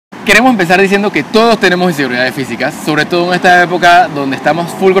queremos empezar diciendo que todos tenemos inseguridades físicas, sobre todo en esta época donde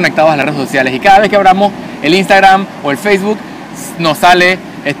estamos full conectados a las redes sociales y cada vez que abramos el Instagram o el Facebook nos sale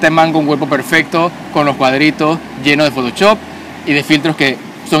este man con cuerpo perfecto, con los cuadritos llenos de Photoshop y de filtros que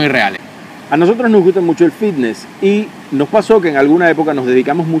son irreales. A nosotros nos gusta mucho el fitness y nos pasó que en alguna época nos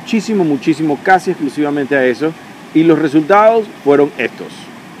dedicamos muchísimo, casi exclusivamente a eso y los resultados fueron estos.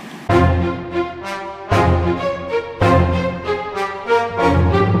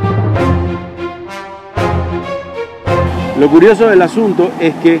 Lo curioso del asunto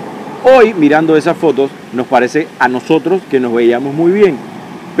es que hoy, mirando esas fotos, nos parece a nosotros que nos veíamos muy bien,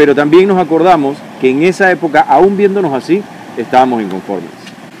 pero también nos acordamos que en esa época, aún viéndonos así, estábamos inconformes.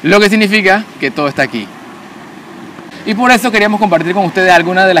 Lo que significa que todo está aquí. Y por eso queríamos compartir con ustedes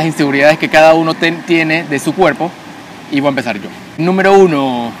algunas de las inseguridades que cada uno tiene de su cuerpo. Y voy a empezar yo. Número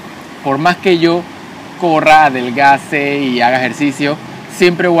 1, por más que yo corra, adelgace y haga ejercicio,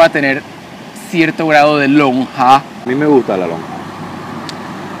 siempre voy a tener cierto grado de lonja. A mí me gusta la lonja,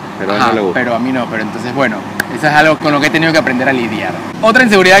 pero a él no le gusta. Pero a mí no, pero entonces bueno, eso es algo con lo que he tenido que aprender a lidiar. Otra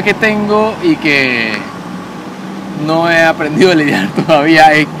inseguridad que tengo y que no he aprendido a lidiar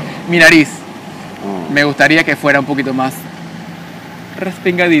todavía es mi nariz. Me gustaría que fuera un poquito más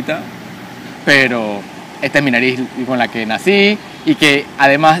respingadita, pero esta es mi nariz con la que nací y que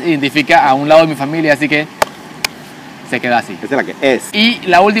además identifica a un lado de mi familia, así que se queda así. Esta es la que es. Y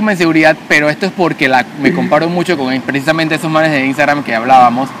la última inseguridad, pero esto es porque me comparo mucho con precisamente esos manes de Instagram que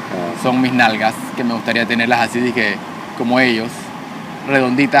hablábamos, son mis nalgas, que me gustaría tenerlas así, dije, como ellos,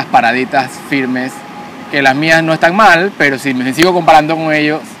 redonditas, paraditas, firmes, que las mías no están mal, pero si me sigo comparando con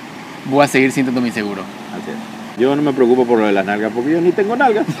ellos, voy a seguir sintiéndome inseguro. Así es. Yo no me preocupo por lo de las nalgas, porque yo ni tengo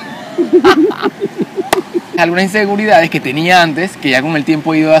nalgas. Algunas inseguridades que tenía antes, que ya con el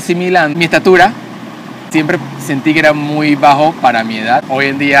tiempo he ido asimilando. Mi estatura, siempre sentí que era muy bajo para mi edad. Hoy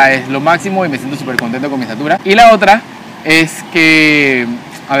en día es lo máximo y me siento súper contento con mi estatura. Y la otra es que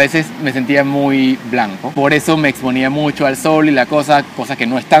a veces me sentía muy blanco. Por eso me exponía mucho al sol y cosa que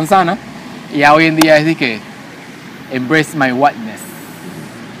no es tan sana. Y ya hoy en día es de que embrace my whiteness.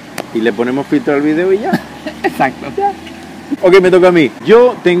 Y le ponemos filtro al video y ya. Exacto. Ya. Ok, me toca a mí.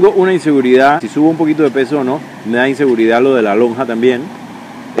 Yo tengo una inseguridad, si subo un poquito de peso o no, me da inseguridad lo de la lonja también.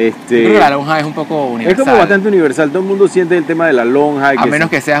 Yo creo que la lonja es un poco universal. Es como bastante universal, todo el mundo siente el tema de la lonja. A menos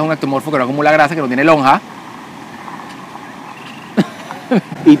que seas un ectomorfo que no acumula grasa, que no tiene lonja.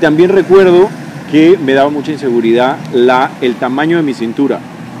 Y también recuerdo que me daba mucha inseguridad el tamaño de mi cintura.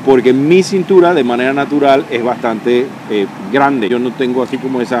 Porque mi cintura de manera natural es bastante grande. Yo no tengo así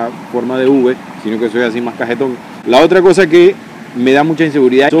como esa forma de V, sino que soy así más cajetón. La otra cosa que me da mucha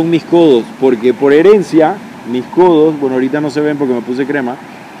inseguridad son mis codos, porque por herencia, mis codos, bueno, ahorita no se ven porque me puse crema,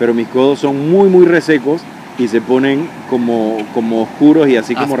 pero mis codos son muy resecos y se ponen como oscuros y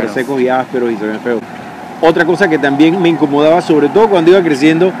así como resecos y ásperos y se ven feos. Otra cosa que también me incomodaba, sobre todo cuando iba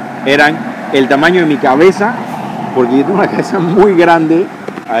creciendo, eran el tamaño de mi cabeza, porque yo tengo una cabeza muy grande.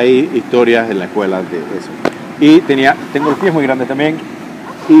 Hay historias en la escuela de eso. Y tengo los pies muy grandes también.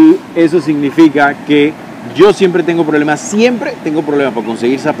 Y eso significa que yo siempre tengo problemas para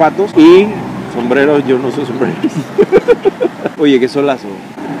conseguir zapatos y sombreros. Yo no soy sombrerista. Oye, qué solazo.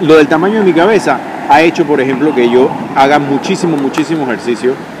 Lo del tamaño de mi cabeza ha hecho, por ejemplo, que yo haga muchísimo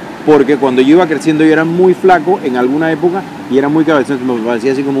ejercicio. Porque cuando yo iba creciendo yo era muy flaco en alguna época y era muy cabezón. Me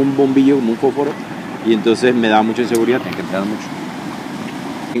parecía así como un bombillo, como un fósforo. Y entonces me daba mucha inseguridad. Tenía que entrenar mucho.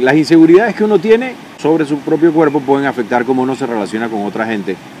 Las inseguridades que uno tiene sobre su propio cuerpo pueden afectar cómo uno se relaciona con otra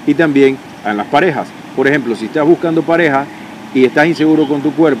gente y también en las parejas. Por ejemplo, si estás buscando pareja y estás inseguro con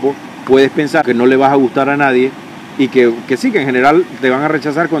tu cuerpo, puedes pensar que no le vas a gustar a nadie y que sí, que en general te van a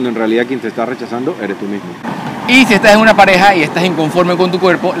rechazar cuando en realidad quien te está rechazando eres tú mismo. Y si estás en una pareja y estás inconforme con tu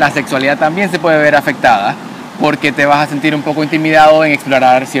cuerpo, la sexualidad también se puede ver afectada porque te vas a sentir un poco intimidado en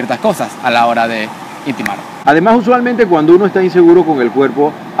explorar ciertas cosas a la hora de intimar. Además, usualmente cuando uno está inseguro con el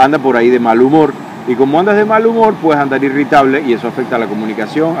cuerpo, anda por ahí de mal humor. Y como andas de mal humor, puedes andar irritable y eso afecta a la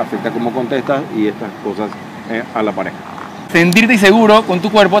comunicación, afecta cómo contestas y estas cosas a la pareja. Sentirte inseguro con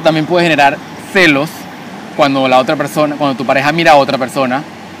tu cuerpo también puede generar celos cuando tu pareja mira a otra persona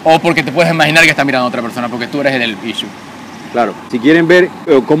o porque te puedes imaginar que está mirando a otra persona porque tú eres el issue. Claro, si quieren ver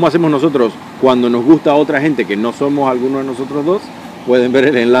cómo hacemos nosotros cuando nos gusta a otra gente que no somos alguno de nosotros dos, pueden ver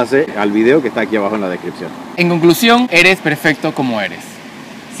el enlace al video que está aquí abajo en la descripción. En conclusión, eres perfecto como eres.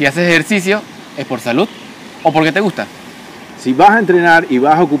 Si haces ejercicio, ¿es por salud o porque te gusta? Si vas a entrenar y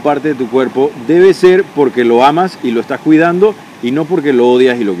vas a ocuparte de tu cuerpo, debe ser porque lo amas y lo estás cuidando y no porque lo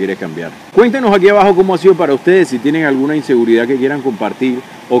odias y lo quieres cambiar. Cuéntenos aquí abajo cómo ha sido para ustedes, si tienen alguna inseguridad que quieran compartir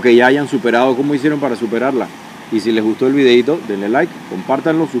o que ya hayan superado, cómo hicieron para superarla. Y si les gustó el videito, denle like,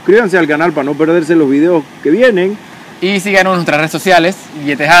 compártanlo, suscríbanse al canal para no perderse los videos que vienen. Y síganos en nuestras redes sociales,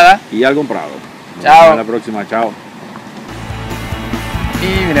 Guille Tejada Y Algo Comprado. Nos Chao. vemos en la próxima, chao.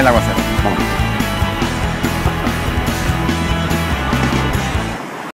 y miren el aguacero. Vamos.